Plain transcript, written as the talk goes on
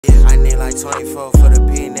I need like 24 for the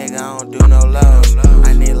P, nigga, I don't do no lows.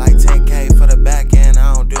 I need like 10K for the back end,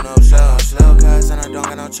 I don't do no shows. Little cuz and I don't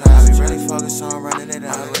got no trust. I be really focused on running it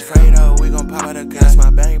up. I'm afraid of we gon' pop out the cuss. My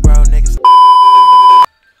bank bro, niggas.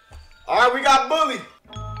 Alright, we got Bully.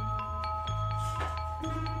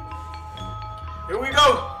 Here we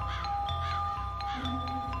go.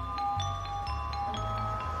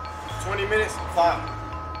 20 minutes, 5.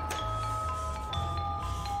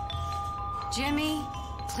 Jimmy,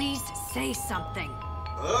 please say something.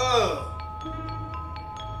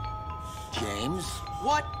 James?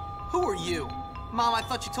 What? Who are you? Mom, I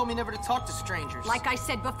thought you told me never to talk to strangers. Like I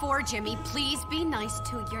said before, Jimmy, please be nice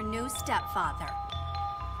to your new stepfather.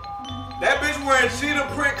 That bitch wearing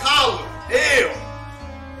cheetah print collar. Ew.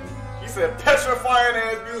 He said petrifying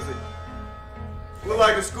ass music. Look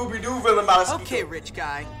like a Scooby-Doo villain about a Okay, rich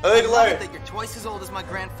guy. Ugly. I love it that you're twice as old as my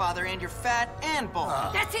grandfather and you're fat and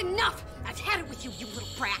bald. That's enough! I've had it with you, you little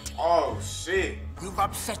brat. Oh, shit. You've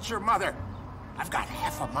upset your mother. I've got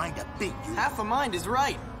half a mind to beat you. Half a mind is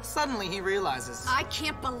right. Suddenly he realizes. I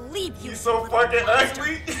can't believe you. You so little fucking monster.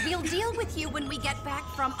 ugly. We'll deal with you when we get back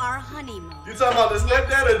from our honeymoon. You talking about the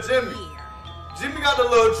stepdad or Jimmy? Here. Jimmy got the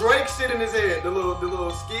little Drake shit in his head. The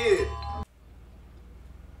little skid.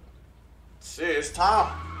 Shit, it's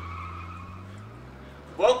time.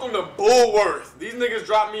 Welcome to Bullworth. These niggas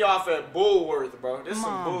dropped me off at Bullworth, bro. This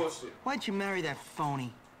some bullshit. Why'd you marry that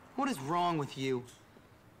phony? What is wrong with you?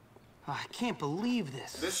 Oh, I can't believe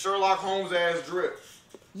this. This Sherlock Holmes ass drip.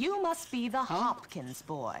 You must be the Hopkins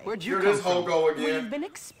boy. Where'd you Here come this hoe from? go We've again. been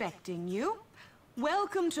expecting you.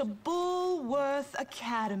 Welcome to Bullworth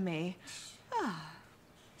Academy.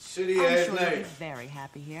 Shitty I'm ass sure you'll be name. very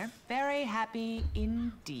happy here. Very happy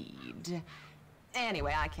indeed.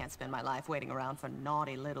 Anyway, I can't spend my life waiting around for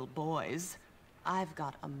naughty little boys. I've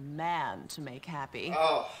got a man to make happy.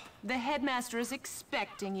 Oh. The headmaster is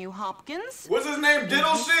expecting you, Hopkins. What's his name?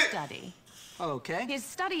 Diddle In his shit? Study. Okay. His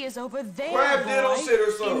study is over there, Grab diddle boy, shit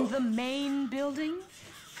or something. in the main building.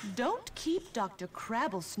 Don't keep Dr.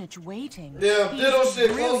 Crabblesnitch waiting. Yeah, He's diddle a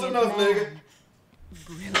shit. Close brilliant enough, man. nigga.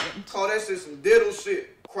 Brilliant. Call that shit some diddle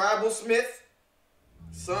shit. Crabble Smith?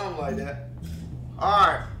 Something like that.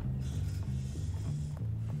 Alright.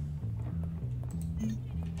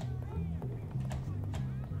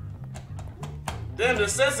 Damn, the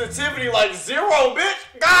sensitivity like 0,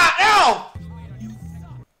 bitch. God damn.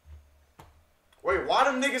 Wait, why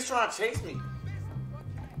them niggas trying to chase me?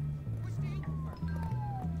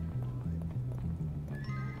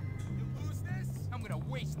 I'm gonna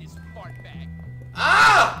waste this fart bag.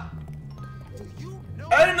 Ah!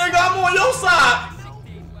 Hey, nigga, I'm on your side.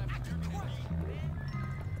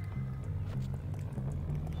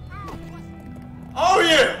 Oh,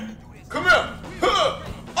 yeah. Come here. Huh.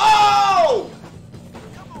 Oh!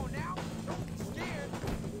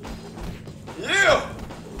 Yeah.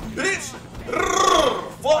 Bitch.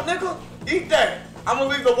 Fuck, nigga. Eat that. I'm gonna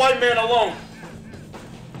leave the white man alone.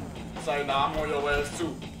 Say, nah, I'm on your ass,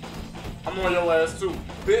 too. I'm on your ass, too.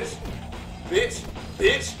 Bitch. Bitch.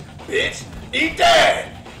 Bitch. Bitch. Eat that.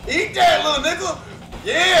 Eat that, little nigga.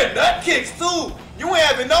 Yeah, nut kicks, too. You ain't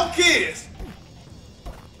having no kids.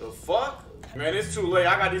 The fuck? Man, it's too late.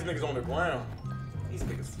 I got these niggas on the ground. These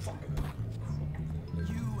niggas fucking.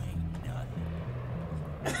 You ain't nothing.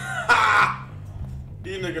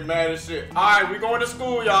 These niggas mad as shit. Alright, we going to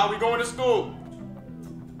school, y'all. We going to school.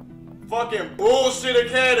 Fucking bullshit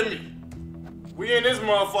academy. We in this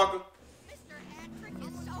motherfucker. Mr. Hattrick is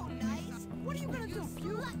so nice. What are you gonna do?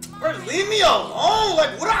 Bro, leave me alone.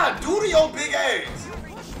 Like, what did I do to your big ass?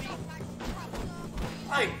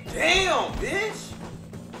 Like, damn, bitch.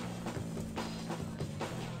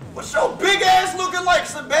 What's your big ass looking like,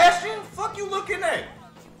 Sebastian? Fuck you looking at?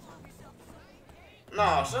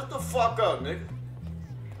 Nah, shut the fuck up, nigga.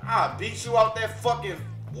 I'll beat you out that fucking.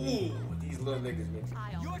 Ooh, these little niggas,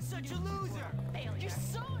 nigga. You're such a loser. You're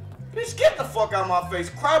so. Bitch, get the fuck out my face.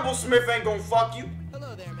 Crabble Smith ain't gonna fuck you.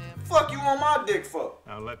 Hello there, ma'am. Fuck you on my dick for.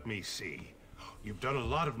 Now let me see. You've done a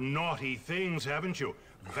lot of naughty things, haven't you?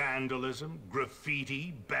 Vandalism,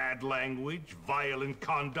 graffiti, bad language, violent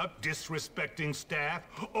conduct, disrespecting staff.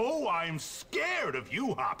 Oh, I'm scared of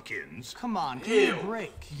you, Hopkins. Come on, give me Ew. a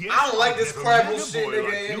break. Yes, I don't like I've this never Crabble met a shit, boy nigga,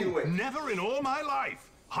 like you. anyway. Never in all my life.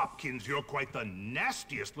 Hopkins, you're quite the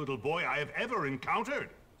nastiest little boy I have ever encountered.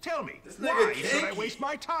 Tell me, This nigga why should I kinky. waste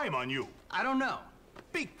my time on you? I don't know.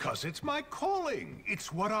 Because it's my calling.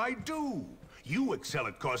 It's what I do. You excel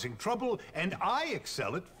at causing trouble, and I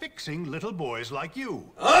excel at fixing little boys like you.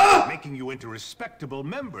 Making you into respectable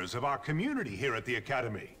members of our community here at the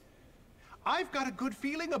Academy. I've got a good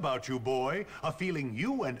feeling about you, boy. A feeling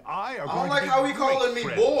you and I are I don't going like to be how he great calling me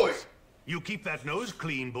friends. boy. You keep that nose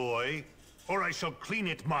clean, boy, or I shall clean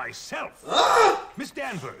it myself. Miss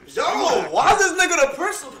Danvers. Yo, why is this nigga the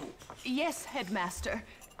principal? Yes, headmaster.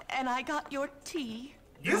 And I got your tea.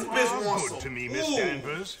 This You bitch are wants good some. to me, Miss Ooh.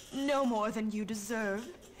 Danvers. No more than you deserve,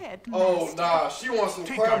 headmaster. Oh, nah, she wants some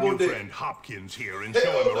Take our crumble new dick. friend Hopkins here and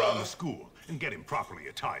show him around the school and get him properly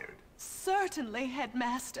attired. Certainly,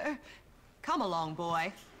 headmaster. Come along,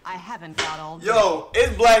 boy. I haven't got all day. Yo,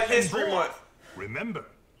 it's Black History Month. Remember,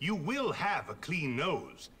 you will have a clean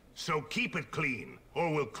nose, so keep it clean,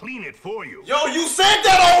 or we'll clean it for you. Yo, you said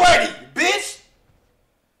that already, bitch!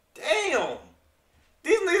 Damn.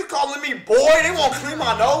 These niggas calling me boy, they won't clean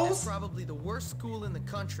my nose? Probably the worst school in the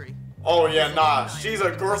country. Oh yeah, nah, she's a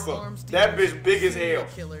Gertha. That bitch big as hell.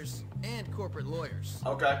 Killers and corporate lawyers.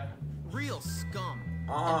 Okay. Real scum.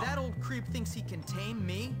 Uh-huh. And that old creep thinks he can tame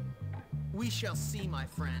me? We shall see, my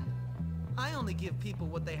friend. I only give people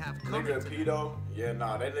what they have coming Nigga to them. pedo? Yeah,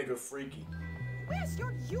 nah, that nigga freaky. Where's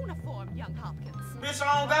your uniform, young Hopkins? Bitch,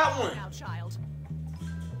 I don't got one. Now, child.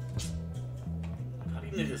 How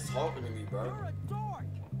these niggas talking to me, bro? You're a dork.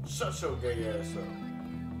 Shut your gay ass up.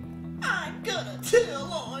 I'm gonna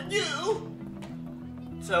tell on you.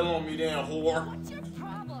 Tell on me, damn whore. What's your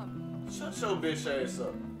problem? Shut your bitch ass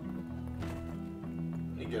up.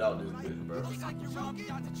 Let me get out this bitch, bro. Looks like you're about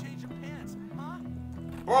to change your pants, huh?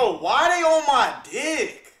 Bro, why they on my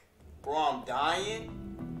dick? Bro, I'm dying.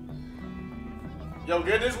 Yo,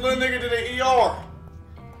 get this little nigga to the ER.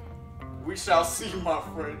 We shall see, my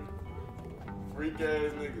friend. Freak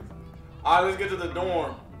ass niggas. Alright, let's get to the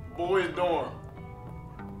dorm. Boys' dorm.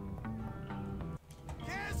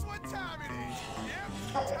 Guess what time it is? Yep,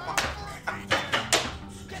 Oh time my for a meeting.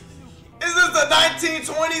 Is this the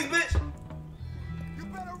 1920s, bitch? You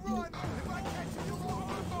better run. If I catch you, you'll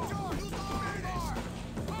go.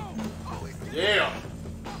 Yeah.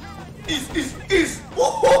 Is.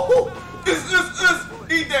 Whoa. Is.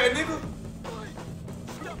 Eat that, nigga.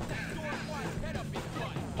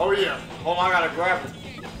 Oh, yeah. Oh, I gotta grab it.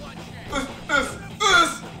 Is.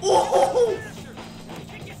 Whoa.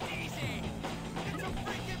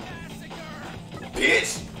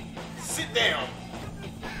 Bitch. Sit down.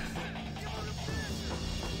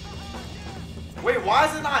 Wait, why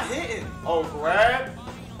is it not hitting? Oh, grab.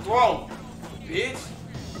 Throw. Bitch.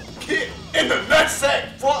 Kick in the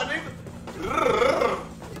nutsack. Fuck, nigga.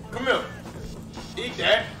 Come here. Eat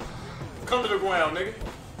that. Come to the ground, nigga.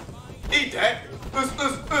 Eat that.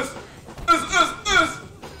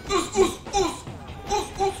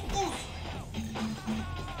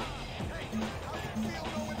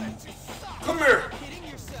 Come here.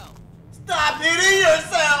 Stop hitting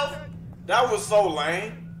yourself. That was so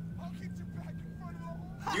lame.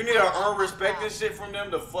 You need to earn respect and shit from them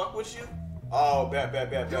to fuck with you? Oh, bet.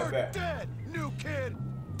 Dead. New kid.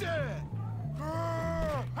 Dead.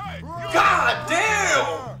 Hey, God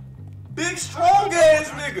damn! Big strong ass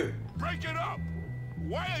nigga. Break it up!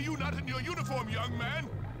 Why are you not in your uniform, young man?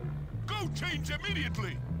 Go change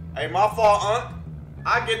immediately! Hey, my fault, aunt.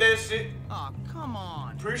 I get that shit. Aw, come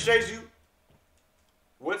on. Appreciate you.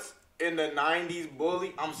 What's in the 90s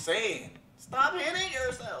bully? I'm saying. Stop hitting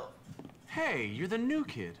yourself. Hey, you're the new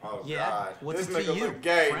kid. Oh, Yeah? God. What's This it to nigga you? look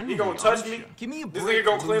gay. Friendly, He gonna touch aren't me? you? Give me a This break, nigga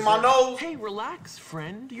gonna clean my loser. nose? Hey, relax,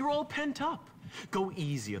 friend. You're all pent up. Go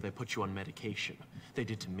easy or they put you on medication. They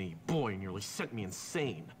did to me. Boy, nearly sent me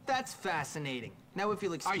insane. That's fascinating. Now if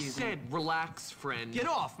you'll I excuse me. said relax, friend. Get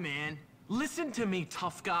off, man. Listen to me,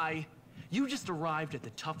 tough guy. You just arrived at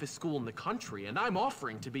the toughest school in the country, and I'm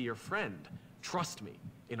offering to be your friend. Trust me,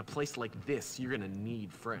 in a place like this, you're gonna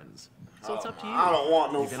need friends. So it's up to you. I don't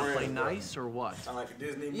want no You gonna friends, play bro. nice or what? Sound like a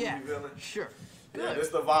Disney movie Yeah, villain. sure. Yeah, this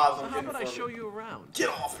the vibes So I'm how getting about I from show it. you around? Get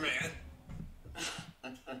off, man.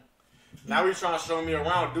 Now he's trying to show me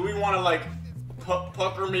around. Do we want to, like,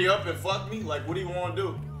 pucker me up and fuck me? Like, what do you want to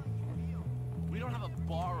do? We don't have a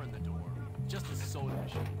bar in the door, just a soda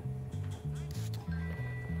machine.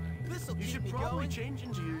 This'll You keep should me probably going. change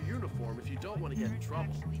into your uniform if you don't want to get in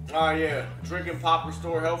trouble. Oh, yeah. Drinking pop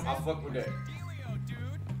restore health. I fuck with that.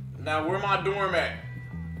 Now, where my dorm at?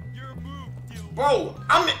 Bro,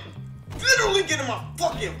 I'm literally getting my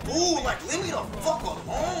fucking food. Like, leave me the fuck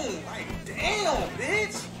alone. Like, damn,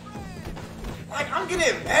 bitch. Like, I'm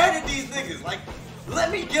getting mad at these niggas. Like, let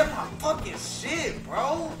me get my fucking shit,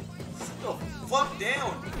 bro. Sit the fuck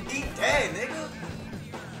down. Eat that, nigga.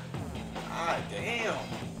 God damn.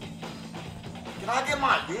 Can I get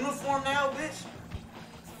my uniform now, bitch?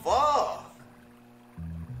 Fuck.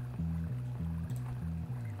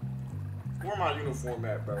 Where my uniform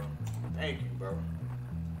at, bro? Thank you, bro.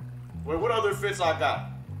 Wait, what other fits I got?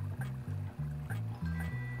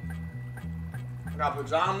 I got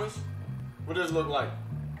pajamas. What does this look like?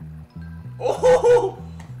 Ooh,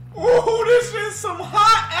 ooh, this is some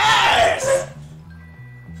hot ass.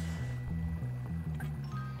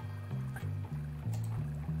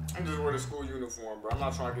 I'm just wearing a school uniform, bro. I'm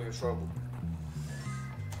not trying to get in trouble.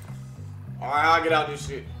 Alright, I'll get out this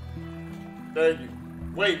shit. Thank you.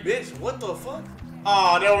 Wait, bitch, what the fuck?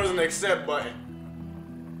 Oh, there was an accept button.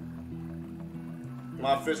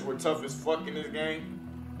 My fists were tough as fuck in this game.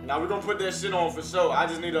 Now we're gonna put that shit on for sure. I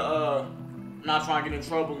just need to, not trying to get in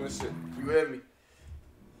trouble and shit. You hear me?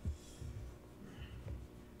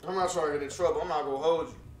 I'm not trying to get in trouble. I'm not gonna hold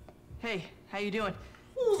you. Hey, how you doing?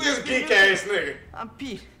 Who's this geek ass nigga? I'm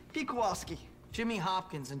Pete Kowalski. Jimmy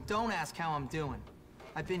Hopkins, and don't ask how I'm doing.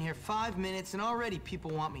 I've been here 5 minutes and already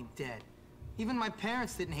people want me dead. Even my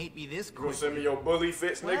parents didn't hate me this You gonna quick. send me your bully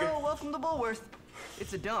fits, nigga? Well, welcome to Bullworth.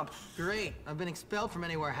 It's a dump. Great. I've been expelled from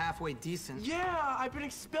anywhere halfway decent. Yeah, I've been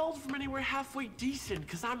expelled from anywhere halfway decent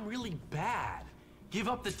because I'm really bad. Give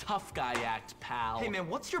up the tough guy act, pal. Hey man,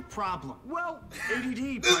 what's your problem? Well,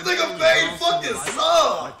 ADD. This nigga paid fucking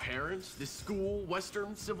sub. My parents, this school,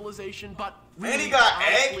 Western civilization, but And really, he got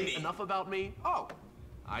honestly, acne. enough about me. Oh,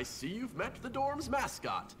 I see you've met the dorm's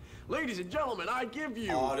mascot. Ladies and gentlemen, I give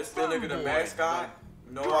you. Oh, this still nigga the Boy, mascot?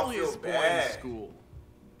 No, I feel girliest boy in bad. school.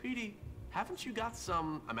 Petey, haven't you got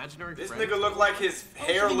some imaginary This friends? nigga look like his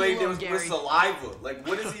hair leave me laid alone, with Gary. saliva. Like,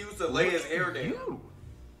 what does he use to lay his hair down? You?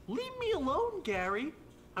 Leave me alone, Gary.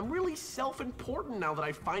 I'm really self-important now that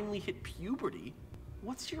I finally hit puberty.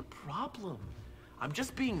 What's your problem? I'm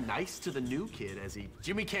just being nice to the new kid as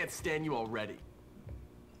Jimmy can't stand you already.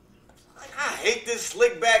 I hate this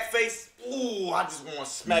slick back face. Ooh, I just want to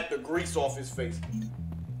smack the grease off his face.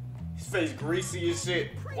 His face greasy as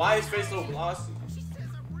shit. Why is his face so glossy?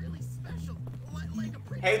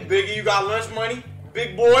 Hey, Biggie, you got lunch money?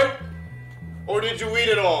 Big boy? Or did you eat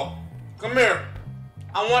it all? Come here.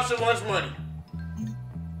 I want your lunch money.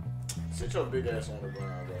 Sit your big ass on the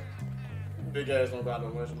ground, bro. Big ass don't got no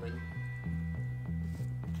lunch money.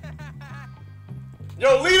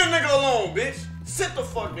 Yo, leave a nigga alone, bitch. Sit the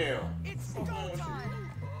fuck down.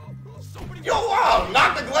 Yo, wow,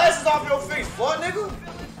 knock the glasses off your face, fuck nigga.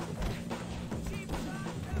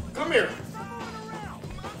 Come here.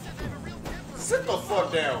 Sit the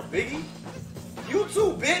fuck down, Biggie. You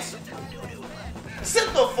too, bitch. Sit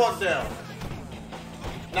the fuck down.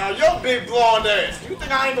 Now, your big blonde ass, you think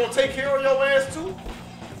I ain't gonna take care of your ass too?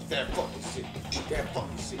 Eat that fucking shit. Eat that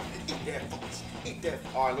fucking shit. Eat that fucking shit. Eat that.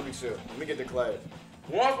 Alright, let me chill. Let me get to class.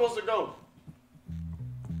 Where am I supposed to go?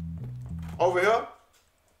 Over here?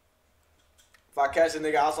 If I catch a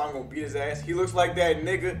nigga outside, I'm gonna beat his ass. He looks like that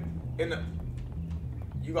nigga in the...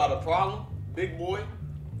 You got a problem, big boy?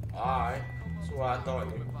 Alright. That's what I thought,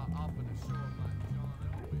 nigga.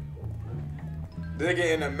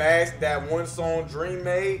 Nigga in the mask, that one song Dream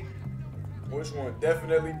made. Which one?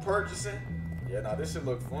 Definitely purchasing. Yeah, nah, this shit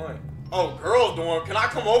look fun. Oh, girls doing. Can I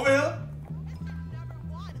come over here?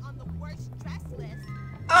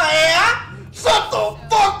 Oh yeah? Shut the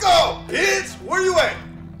fuck up, bitch! Where you at?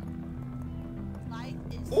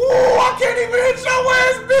 Ooh, I can't even hit your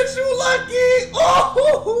ass, bitch, you lucky!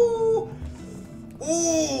 Ooh!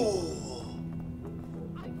 Ooh!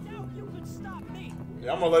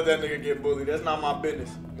 Yeah, I'm gonna let that nigga get bullied. That's not my business.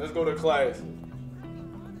 Let's go to class.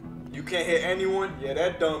 You can't hit anyone? Yeah,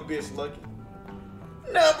 that dumb bitch lucky.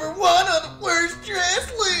 Number 1 on the worst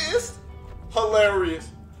dress list. Hilarious.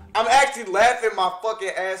 I'm actually laughing my fucking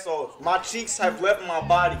ass off. My cheeks have left my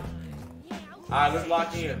body. Alright, let's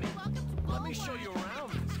lock in. Let me show you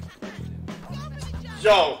around.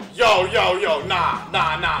 Yo.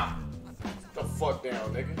 Nah. The fuck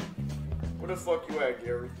down, nigga. Where the fuck you at,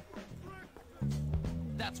 Gary?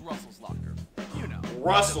 That's Russell's locker. You know.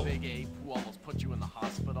 Russell. The big ape who almost put you in the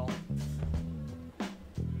hospital.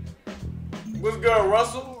 What's good,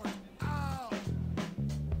 Russell?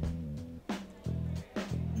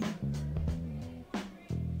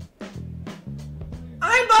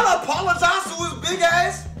 I ain't about to apologize to his big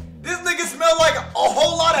ass. This nigga smell like a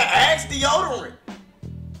whole lot of Axe deodorant.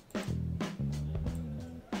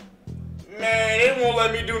 Man, they won't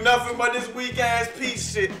let me do nothing but this weak ass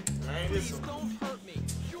piece shit. Man, this Don't hurt me.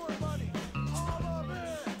 Your money. All of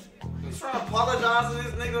it. I'm trying to apologize to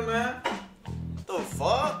this nigga, man. What the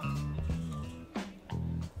fuck?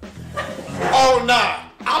 Oh nah,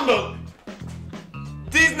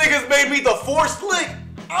 these niggas made me the forced lick.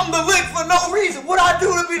 I'm the lick for no reason. What I do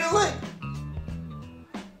to be the lick?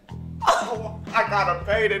 Oh, I gotta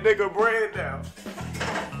pay the nigga bread now.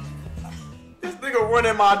 This nigga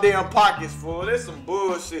running my damn pockets, fool. This some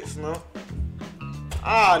bullshit, Snow.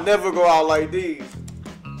 I'll never go out like these.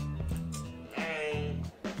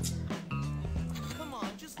 Come on,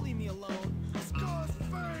 just leave me alone. Scar's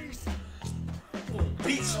face.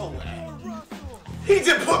 your ass. He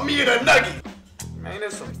just put me in a nugget. Man,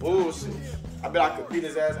 that's some bullshit. I bet I could beat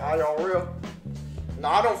his ass IRL. No,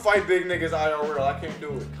 I don't fight big niggas IRL. I can't do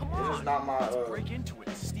it. It's just not my Break into it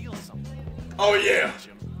and steal something. Oh yeah.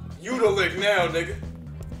 You the lick now, nigga.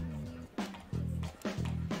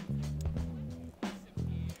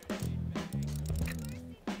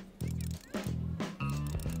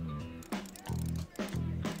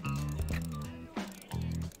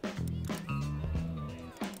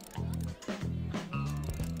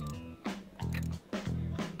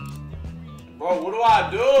 Bro, what do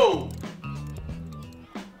I do?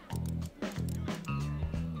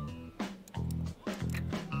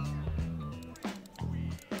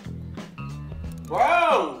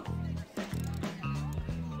 Bro!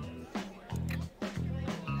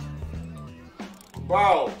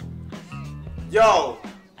 Bro. Yo.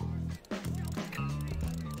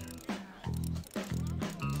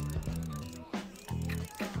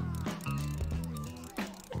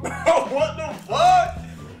 Bro, what the fuck?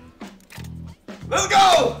 Let's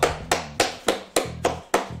go!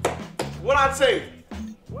 What I take?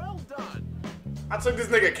 Well done. I took this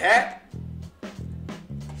nigga cat.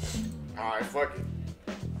 Alright, fuck it.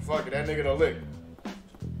 Fuck it, that nigga don't lick.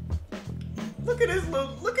 Look at this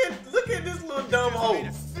little look at this little dumb hoe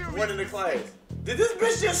running the class. Did this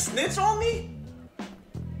bitch just snitch on me?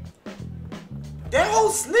 That hoe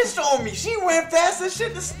snitched on me. She ran fast as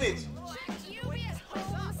shit to snitch.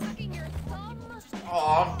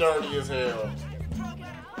 Oh, I'm dirty as hell.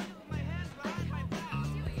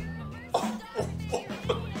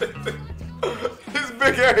 His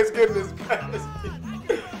big ass getting his ass.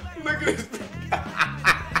 Look at this.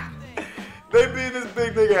 They beat this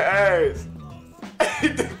big nigga ass. They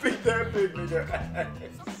beat that big nigga ass.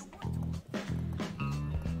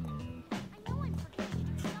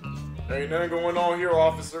 Ain't nothing going on here,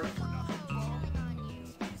 officer.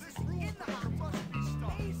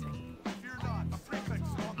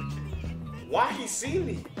 Why he see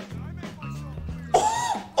me?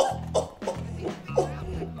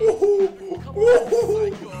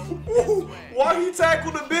 Why he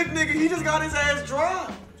tackled the big nigga? He just got his ass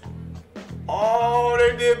dropped. Oh,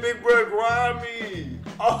 they did Big Brother Grimy.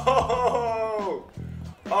 Oh,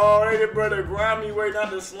 they did Brother Grimy way,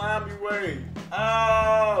 not the slimy way.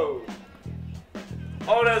 Oh,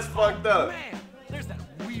 that's fucked up. Man, there's that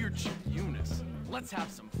weird chick Eunice. Let's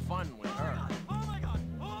have some fun with her. Oh my god!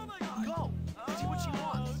 Oh my god! Go! See what she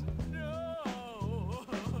wants.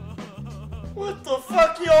 What the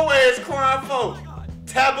fuck your ass crying for?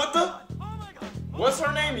 Tabitha? What's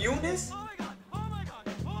her name? Eunice?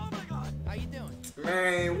 How you doing?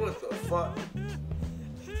 Man, what the fuck?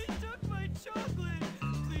 He took my chocolate.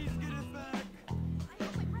 Please get it back.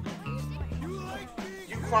 You like me?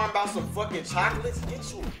 You crying about some fucking chocolates? Get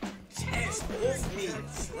your chest off me,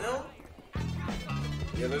 Slim.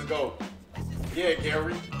 Yeah, let's go. Yeah,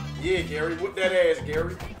 Gary. Yeah, Gary. Whip that ass,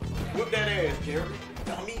 Gary. Whip that ass, Gary.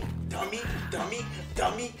 Dummy, dummy, dummy,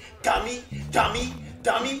 dummy, dummy, dummy,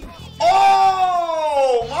 dummy.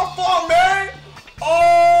 Oh, my fault, man.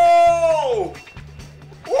 Oh.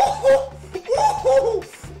 Woohoo, woohoo,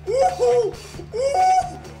 woohoo,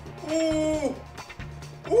 woohoo,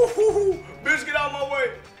 woohoo. Bitch, get out of my way.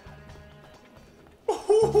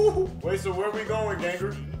 Woohoo. Wait, so where we going,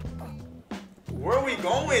 ganger? Where are we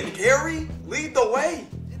going, Gary? Lead the way.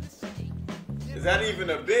 Is that even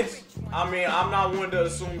a bitch? I mean, I'm not one to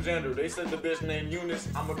assume gender. They said the bitch named Eunice.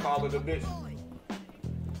 I'm gonna call it a bitch.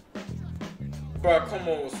 Bro, come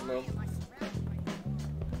on, Slim.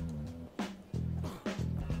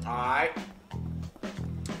 Alright.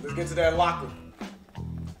 Let's get to that locker.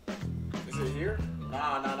 Is it here?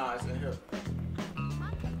 Nah, it's in here.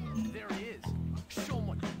 There he is. Show him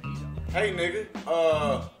what you're made of. Hey, nigga.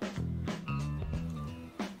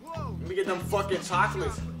 Let me get them fucking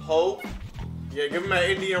chocolates, ho. Yeah, give him that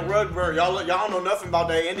Indian rug burn. Y'all don't know nothing about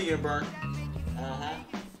that Indian burn.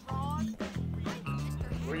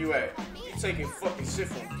 Where you at? You taking fucking shit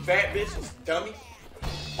from fat bitches, dummy.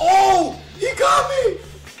 Oh, he got me.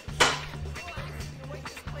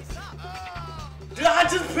 Did I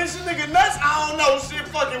just pinch a nigga nuts? I don't know. Shit,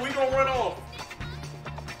 fuck it. We gonna run off.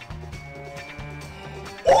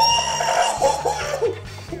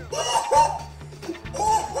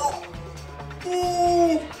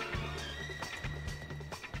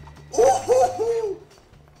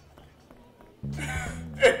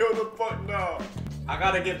 Hell the fuck no. I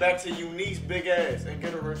gotta get back to Eunice big ass and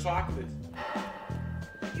get her chocolates.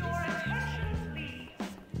 Your attention, please.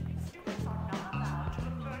 Students are not allowed to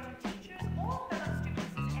refer to teachers or fellow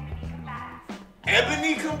students as enemy combatants.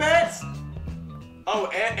 Ebony combats? Oh,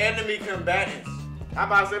 enemy combatants. I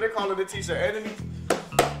about to say they calling the teacher enemy.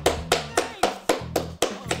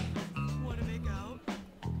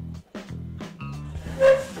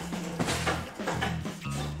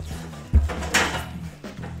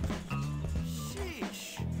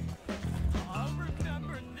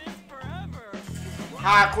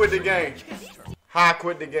 How I quit the game. How I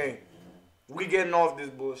quit the game. We getting off this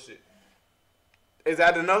bullshit. Is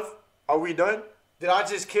that enough? Are we done? Did I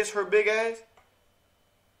just kiss her big ass?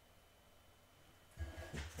 Yeah,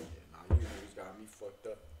 nah, you niggas got me fucked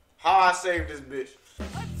up. How I saved this bitch?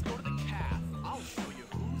 Let's go to the calf. I'll show you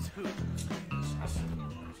who's who.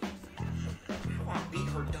 How I beat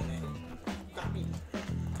her dumb ass? You got me.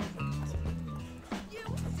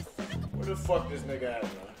 Where the fuck this nigga at,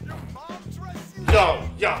 man?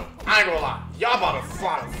 Yo, I ain't gonna lie. Y'all about to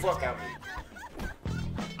fly the fuck out of me.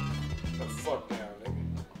 The fuck down,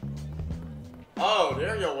 nigga. Oh,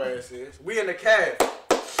 there your ass is. We in the cab.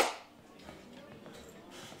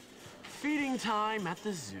 Feeding time at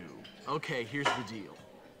the zoo. Okay, here's the deal.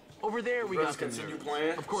 Over there we got the continue nerds.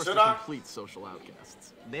 playing? Of course, Should they're I? complete social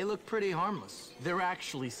outcasts. They look pretty harmless. They're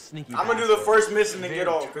actually sneaky. I'm gonna do the bastards. first mission to Their get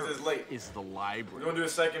off turf because it's late. Is the We're library. gonna do the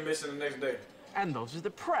second mission the next day. And those are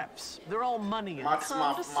the preps. They're all money and My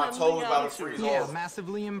condescending toes about to attitudes. freeze Yeah, off.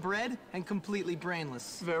 massively inbred and completely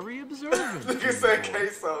brainless. Very observant. Look at that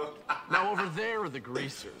queso. Now over there are the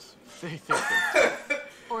greasers. They think they're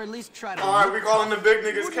Or at least try to. Alright, we calling the big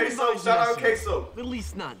niggas Wouldn't queso. advise Shout out messing queso. with them. At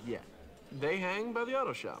least not yet. They hang by the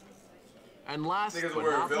auto shop. And last Niggas but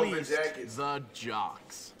wear not velvet least, jackets. the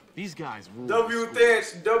jocks. These guys rule. W the Thatch,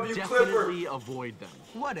 schools. W Clipper. Definitely avoid them.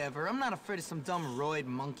 Whatever, I'm not afraid of some dumb roid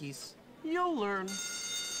monkeys. You'll learn.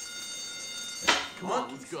 Come on,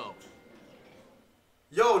 let's go.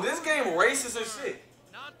 Yo, this game racist as shit.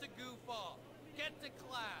 Not to goof off. Get to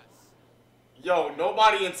class. Yo,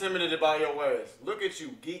 nobody intimidated by your ass. Look at you,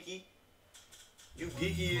 geeky. You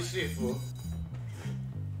geeky as shit, fool.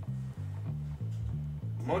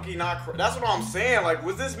 Monkey not that's what I'm saying. Like,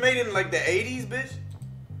 was this made in like the 80s, bitch?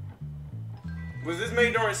 Was this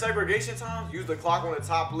made during segregation times? Use the clock on the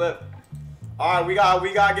top left. Alright, we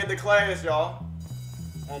gotta get to class, y'all.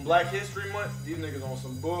 On Black History Month, these niggas on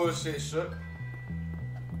some bullshit shook.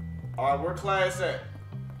 Alright, where class at?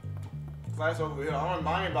 Class over here. I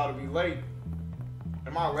ain't about to be late.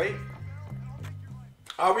 Am I late?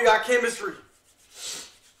 Alright, we got chemistry.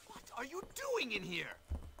 What are you doing in here?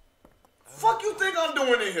 Fuck you think I'm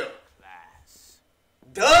doing in here? Class.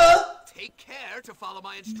 Duh! Take care to follow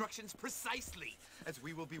my instructions precisely, as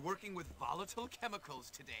we will be working with volatile chemicals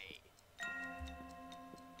today.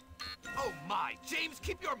 Oh my, James,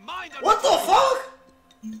 keep your mind on. What the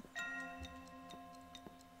fuck?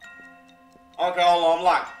 Okay, hold on, I'm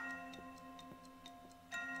locked.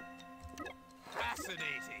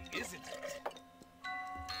 Fascinating, isn't it?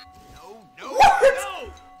 No. What?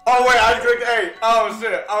 Oh wait, I clicked A. Oh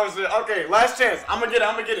shit. Okay, last chance. I'ma get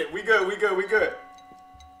it. We good.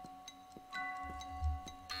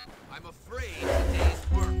 I'm afraid today's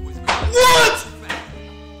work was. What?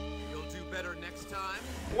 You'll do better next time.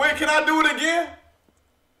 Wait, can I do it again?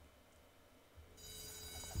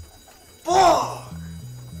 Fuck.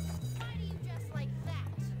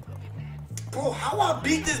 Bro, how I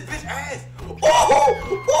beat this bitch ass? Oh,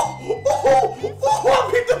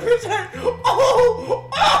 I beat the bitch ass.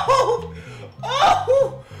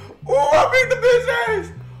 I beat the bitch ass.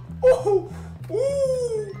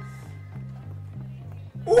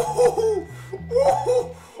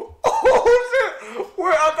 Shit.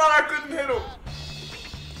 Where I thought I couldn't hit him.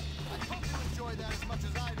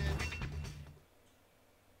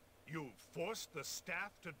 You've forced the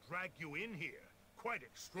staff to drag you in here. Quite Yo,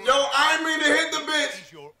 extraordinary. I ain't mean to hit the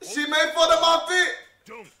bitch. She made fun of my fit.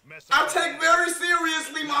 Don't mess I up. take very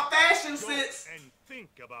seriously my fashion sense. And think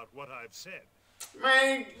about what I've said.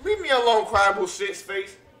 Man, leave me alone, cribble shit's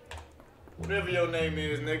face. Whatever your name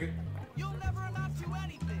is, nigga. You'll never amount to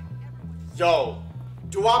anything. Yo,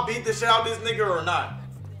 do I beat the shit out of this nigga or not?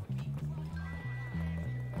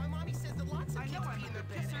 My mommy says that lots of kids pee in their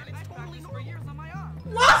bed, and it's totally normal. For years on my arm.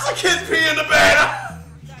 Lots of kids pee in the bed.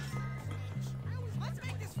 Let's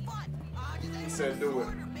make this fun. He said do it.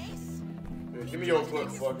 Yeah, give me your book,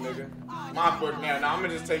 fuck nigga. My book now. Nah, I'm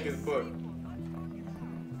gonna just take his book.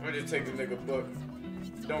 I'm gonna just take the nigga book.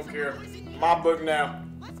 Don't care. My book now.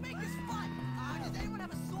 Let's make this fun. Does anyone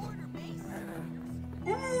have a sword or mace?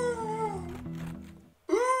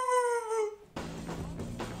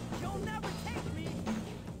 You'll never take me.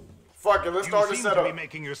 Fuck it, let's start the You seem to setup. be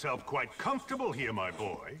making yourself quite comfortable here, my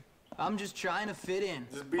boy. I'm just trying to fit in.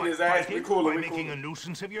 Just beat his ass. We cool. By We making cool. a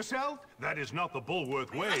nuisance of yourself? That is not the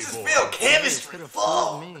Bullworth way, I just boy. feel chemistry. Could have Fuck.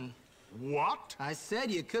 fooled me. What? I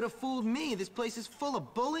said you could have fooled me. This place is full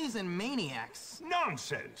of bullies and maniacs.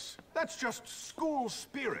 Nonsense. That's just school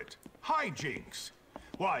spirit. Hijinks.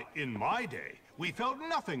 Why, in my day, we felt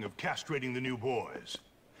nothing of castrating the new boys.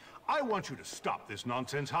 I want you to stop this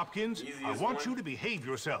nonsense, Hopkins. I want you to behave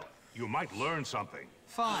yourself. You might learn something.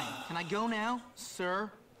 Fine. Can I go now, sir?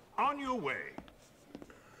 On your way.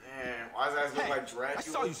 Man, why does that look like Dracula? I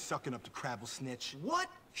saw you sucking up to Crabble Snitch. What?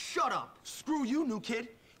 Shut up. Screw you, new kid.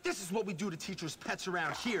 This is what we do to teachers' pets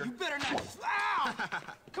around here. You better not. Ow!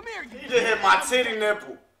 Come here, He just hit my titty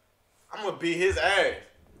nipple. I'm gonna beat his ass.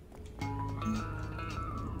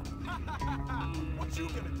 What you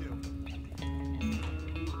gonna do?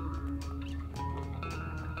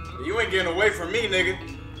 You ain't getting away from me, nigga.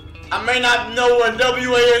 I may not know what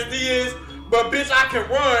WASD is, but bitch, I can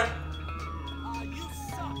run. You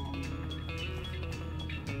suck.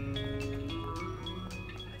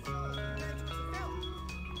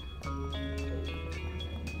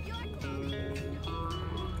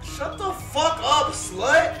 Shut the fuck up,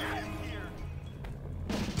 slut.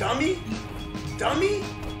 Dummy? Dummy?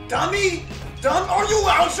 Dummy? Dumb? Are you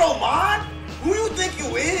out your mind? Who you think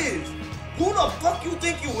you is? Who the fuck you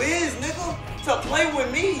think you is, nigga? To play with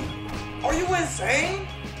me? Are you insane?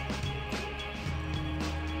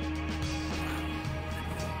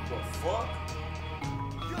 The fuck?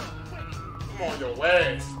 I'm on your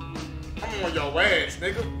ass. I'm on your ass,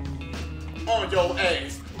 nigga. On your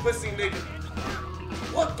ass, pussy nigga.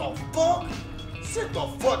 What the fuck? Sit the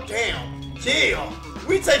fuck down. Yeah,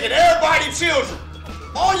 we taking everybody's children.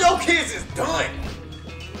 All your kids is done.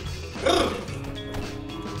 Ugh.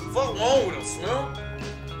 Fuck wrong with them, Slim?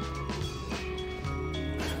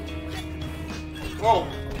 Bro,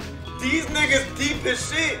 these niggas deep as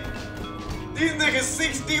shit. These niggas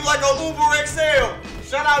 6 deep like a Uber XL.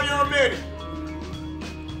 Shout out Young Manny.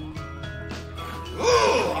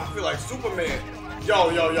 Ugh, I feel like Superman.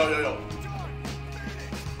 Yo.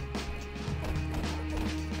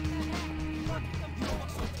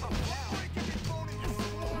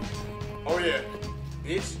 Oh yeah,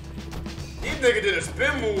 bitch. These niggas did a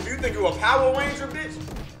spin move. You think you a Power Ranger, bitch?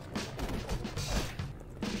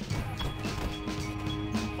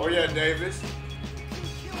 Oh yeah, Davis.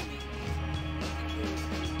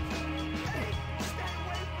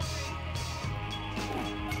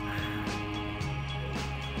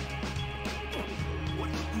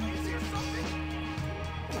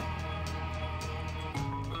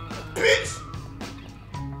 Bitch!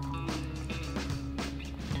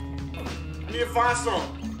 I need to find some.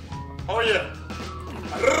 Oh yeah.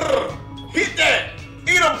 Hit that!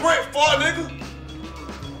 Eat a brick, fuck nigga!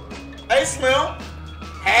 Hey Slim!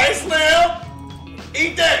 Hey Slim!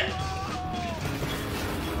 Eat that!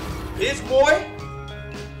 Bitch boy!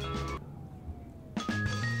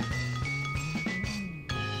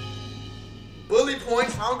 Bully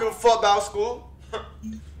points, I don't give a fuck about school.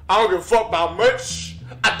 I don't give a fuck about much.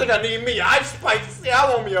 I think I need me an ice spice. See,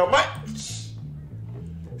 I want me a much.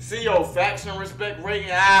 CEO faction respect rating,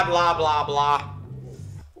 blah blah blah.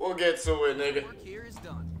 We'll get to it, nigga. Work here is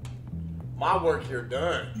done. My work here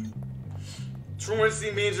done.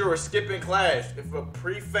 Truancy means you're skipping class. If a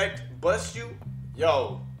prefect busts you,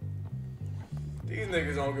 yo. These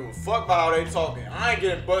niggas don't give a fuck about how they talking. I ain't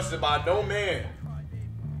getting busted by no man.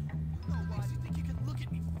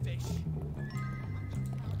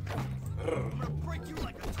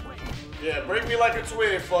 Yeah, break me like a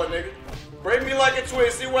twig, fuck nigga. Break me like a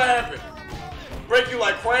twig, see what happened. Break you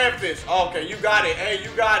like cranfish. Okay, you got it. Hey, you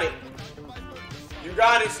got it. You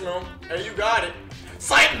got it, Slim. Hey, you got it.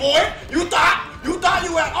 Sight boy, you thought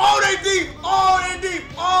you had, oh, they deep.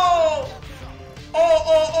 Oh.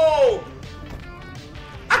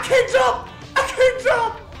 I can't jump.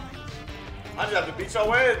 I just have to beat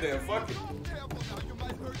your ass then, fuck it.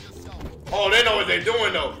 Oh, they know what they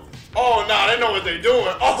doing though. Oh, nah, they know what they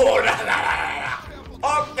doing. Oh,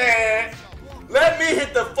 nah. Okay. Let me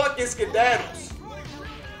hit the fucking skedaddles.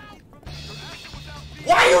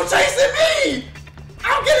 Why you chasing me?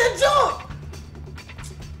 I'm getting jumped.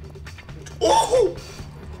 Ooh.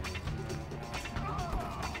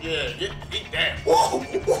 Yeah, eat that. Ooh.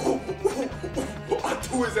 I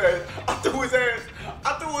threw his ass. I threw his ass.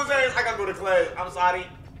 I gotta go to class. I'm sorry.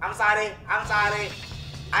 I'm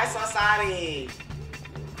so sorry.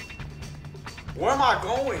 Where am I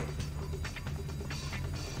going?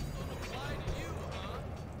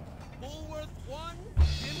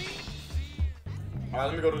 Alright,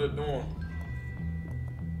 let me go to the dorm.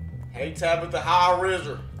 Hey Tabitha, how I riz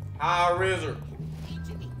her?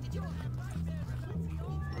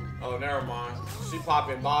 Oh, never mind. She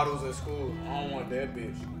popping bottles at school. I don't want that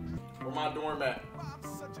bitch. Where my dorm at?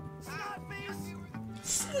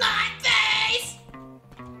 Snotface!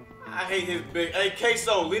 I hate his big. Hey,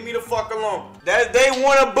 Queso, leave me the fuck alone. That's day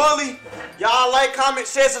one of Bully. Y'all like, comment,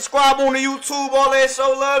 share, subscribe on the YouTube, all that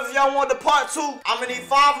show love. If y'all want the part 2, I'm gonna need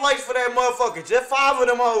 5 likes for that motherfucker. Just 5 of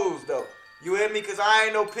them hoes, though. You hear me? Cause I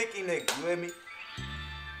ain't no picky nigga. You hear me?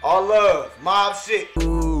 All love, mob shit.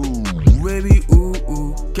 Ooh, baby, ooh,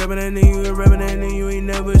 ooh. Capping that nigga, you rapping that nigga, you ain't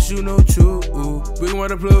never shoot no two. We can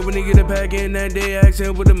water plug when they get a pack in that day,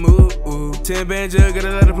 accent with the move. 10 band jug, got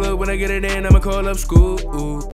a lot of plug when I get it in, I'ma call up school.